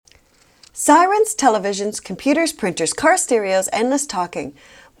Sirens, televisions, computers, printers, car stereos, endless talking.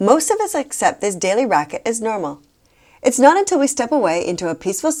 Most of us accept this daily racket as normal. It's not until we step away into a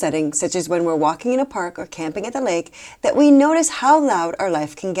peaceful setting, such as when we're walking in a park or camping at the lake, that we notice how loud our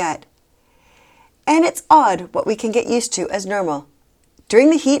life can get. And it's odd what we can get used to as normal. During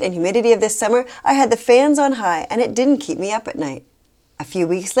the heat and humidity of this summer, I had the fans on high and it didn't keep me up at night. A few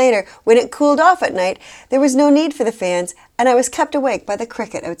weeks later, when it cooled off at night, there was no need for the fans and I was kept awake by the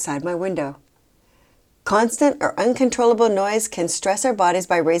cricket outside my window. Constant or uncontrollable noise can stress our bodies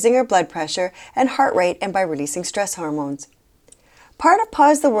by raising our blood pressure and heart rate and by releasing stress hormones. Part of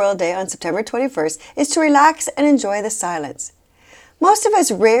Pause the World Day on September 21st is to relax and enjoy the silence. Most of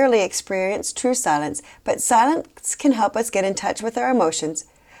us rarely experience true silence, but silence can help us get in touch with our emotions,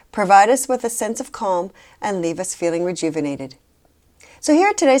 provide us with a sense of calm, and leave us feeling rejuvenated. So here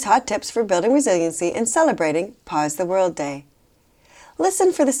are today's hot tips for building resiliency and celebrating Pause the World Day.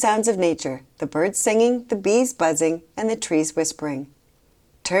 Listen for the sounds of nature, the birds singing, the bees buzzing, and the trees whispering.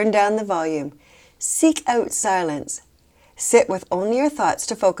 Turn down the volume. Seek out silence. Sit with only your thoughts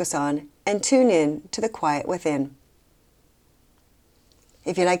to focus on and tune in to the quiet within.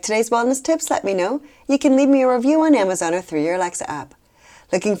 If you like today's wellness tips, let me know. You can leave me a review on Amazon or through your Alexa app.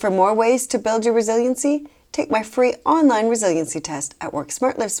 Looking for more ways to build your resiliency? Take my free online resiliency test at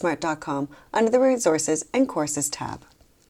WorkSmartLiveSmart.com under the Resources and Courses tab.